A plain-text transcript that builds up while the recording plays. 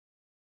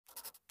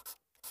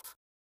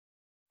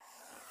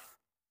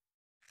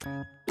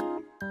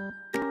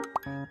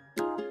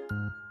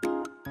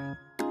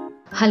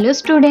Hello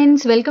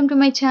students, welcome to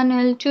my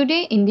channel.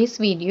 Today in this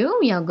video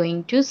we are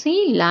going to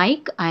see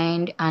like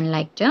and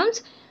unlike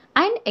terms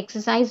and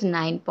exercise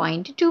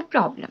 9.2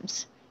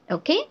 problems.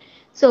 Okay,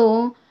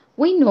 so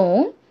we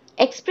know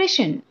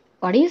expression.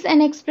 What is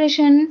an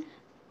expression?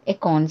 A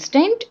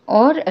constant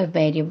or a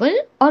variable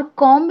or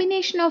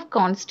combination of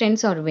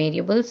constants or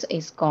variables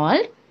is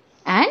called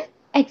an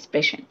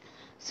expression.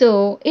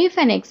 So if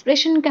an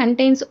expression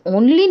contains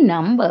only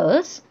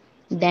numbers,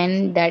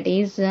 then that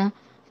is a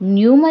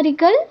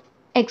numerical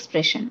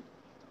expression,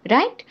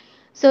 right?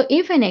 So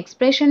if an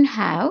expression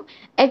have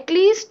at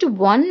least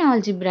one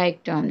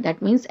algebraic term,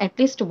 that means at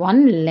least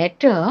one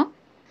letter,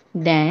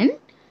 then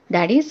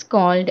that is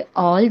called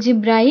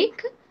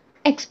algebraic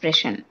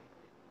expression.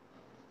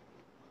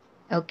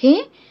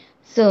 Okay,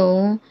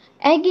 so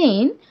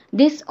again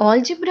this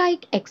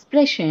algebraic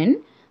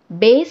expression,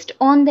 based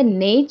on the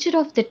nature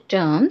of the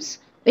terms,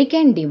 we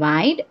can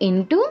divide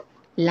into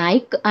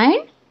like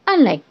and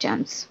unlike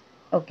terms.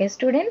 Okay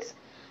students,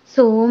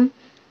 so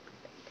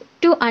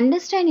to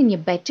understand in a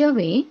better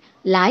way,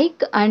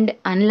 like and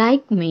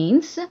unlike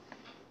means,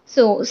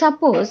 so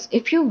suppose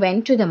if you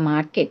went to the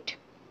market,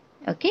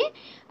 okay,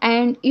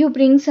 and you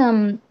bring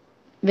some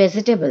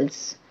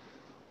vegetables,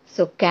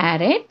 so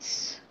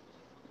carrots,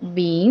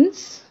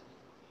 beans,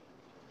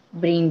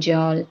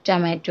 brinjal,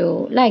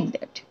 tomato, like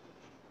that,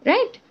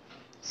 right?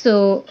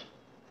 So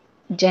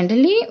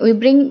generally we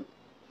bring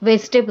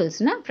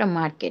vegetables from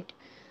market.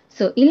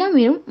 So ఇలా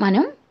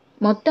మనం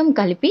మొత్తం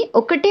కలిపి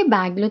ఒకటే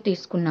బ్యాగ్లో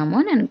తీసుకున్నాము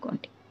అని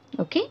అనుకోండి.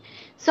 Okay,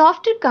 so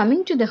after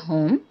coming to the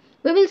home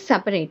we will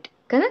separate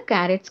కదా,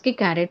 క్యారెట్స్కి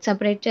క్యారెట్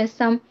సపరేట్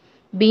చేస్తాం,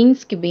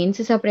 బీన్స్కి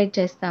బీన్స్ సపరేట్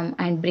చేస్తాం,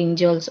 and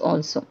brinjals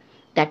also.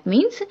 That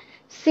means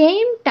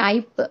same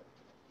type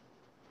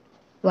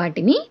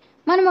వాటిని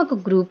మనం ఒక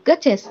గ్రూప్గా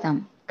చేస్తాం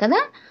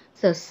కదా.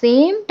 సో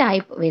సేమ్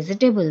టైప్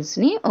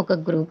వెజిటేబుల్స్ని ఒక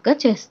గ్రూప్గా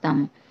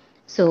చేస్తాము.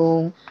 సో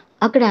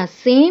అక్కడ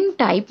సేమ్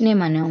టైప్నే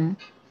మనం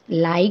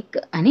లైక్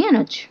అని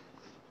అనొచ్చు.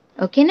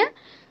 ఓకేనా?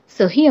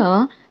 సో హియర్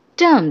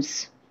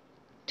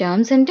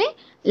టర్మ్స్ అంటే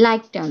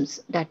like terms,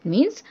 that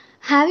means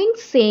having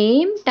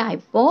same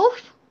type of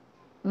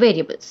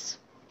variables.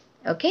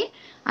 Okay,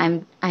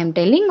 I'm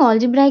telling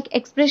algebraic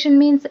expression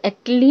means at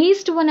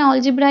least one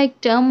algebraic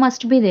term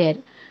must be there,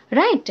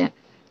 right?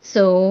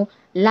 So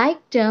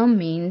like term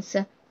means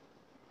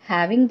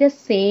having the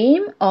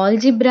same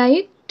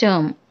algebraic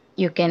term.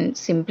 You can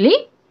simply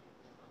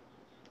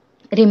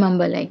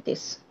remember like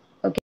this.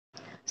 Okay,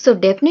 so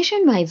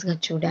definition wise ga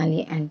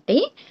chudali ante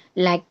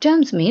like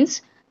terms means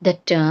the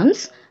terms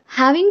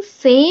having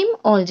same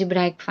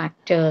algebraic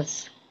factors.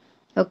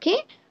 Okay,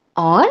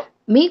 or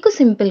మీకు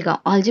సింపుల్గా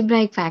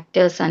algebraic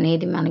factors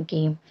అనేది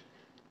మనకి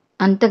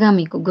అంతగా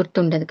మీకు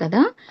గుర్తుండదు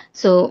కదా.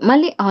 So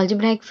మళ్ళీ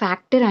algebraic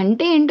factor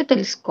అంటే ఏంటో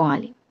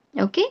తెలుసుకోవాలి.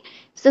 ఓకే,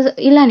 సో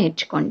ఇలా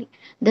నేర్చుకోండి.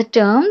 The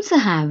terms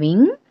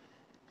having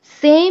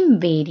same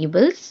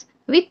variables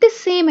with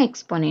same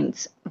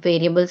exponents.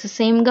 Variables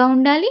సేమ్గా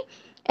ఉండాలి,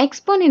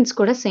 ఎక్స్పోనెంట్స్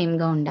కూడా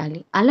సేమ్గా ఉండాలి.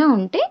 అలా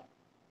ఉంటే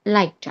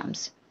like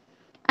terms.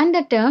 And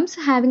the terms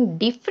having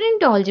different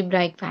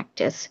algebraic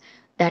factors,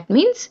 that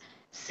means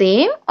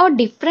same or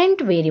different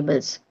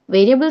variables.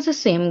 Variables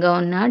same ga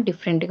unna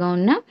different ga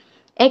unna,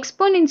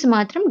 exponents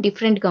matram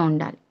different ga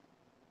undali.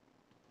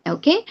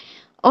 Okay,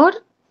 or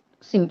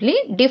simply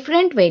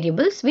different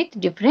variables with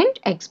different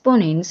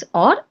exponents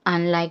or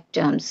unlike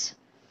terms.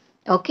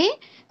 Okay,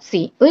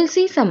 see, we'll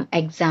see some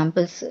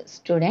examples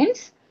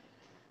students.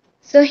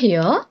 So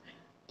here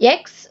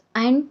x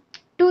and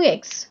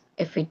 2x,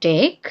 if we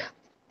take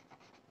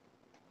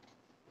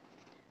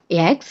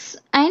x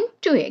and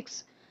 2x.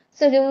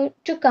 So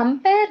to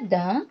compare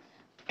the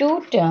two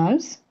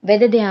terms,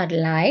 whether they are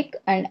like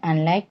and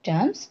unlike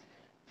terms,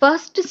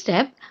 first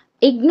step,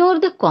 ignore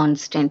the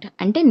constant.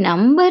 Ante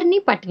number ni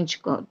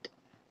pattinchukovoddu.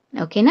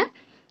 Okay na?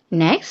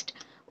 Next,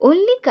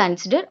 only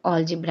consider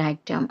algebraic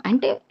term.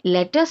 Ante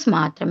letters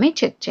maatrame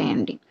check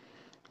cheyandi.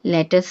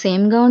 Letters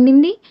same ga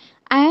undindi.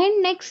 And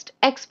next,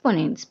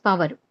 exponents,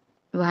 power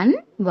 1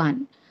 1.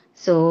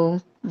 So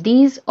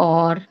these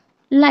are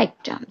like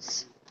terms.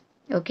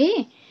 Okay,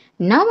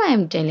 now I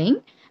am telling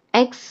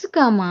x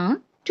comma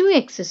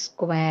 2x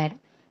square.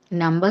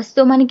 Numbers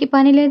తో మనకి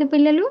పని లేదు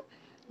పిల్లలు.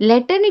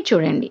 లెటర్ని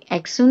చూడండి,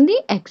 x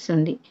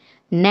ఉంది.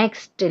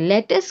 Next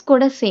letters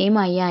కూడా same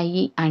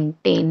అయ్యాయి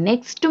అంటే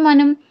నెక్స్ట్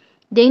మనం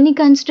దేన్ని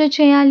కన్సిడర్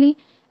చేయాలి?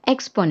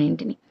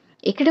 ఎక్స్పోనెంట్ని.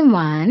 ఇక్కడ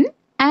 1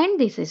 and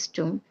this is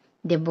 2.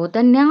 They both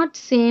are not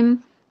same.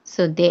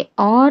 So they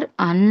are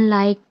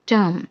unlike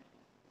term.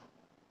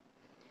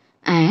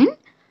 And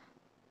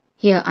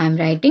here I am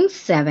writing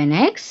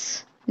 7x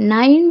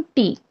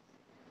 90.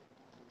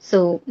 So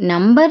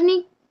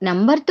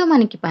number తో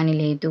మనకి పని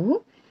లేదు.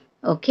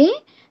 Okay,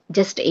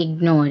 just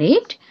ignore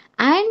it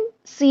and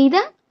see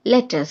the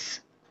letters.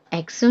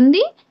 X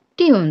ఉంది,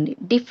 T ఉంది,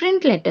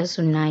 different letters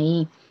ఉన్నాయి.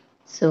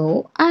 So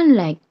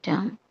unlike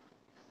term.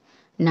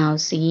 Now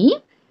see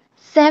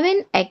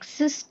 7x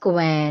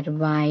square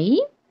y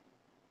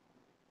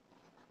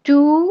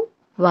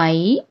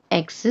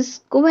 2yx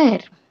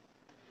square.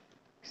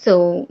 So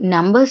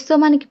నంబర్స్తో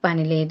మనకి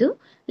పని లేదు.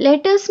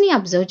 లెటర్స్ని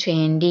అబ్జర్వ్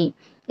చేయండి.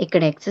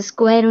 ఇక్కడ ఎక్స్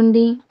స్క్వేర్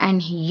ఉంది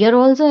and here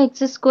also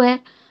X square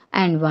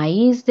and why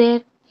is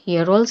there,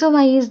 here also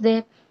why is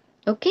there.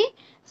 Okay,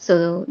 so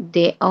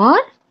they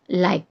are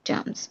like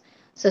terms.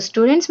 So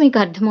students మీకు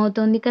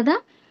అర్థమవుతోంది కదా.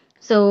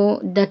 So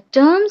the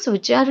terms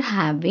which are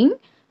having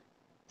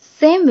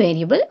same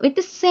variable with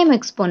the same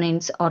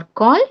exponents are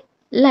called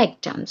like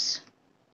terms.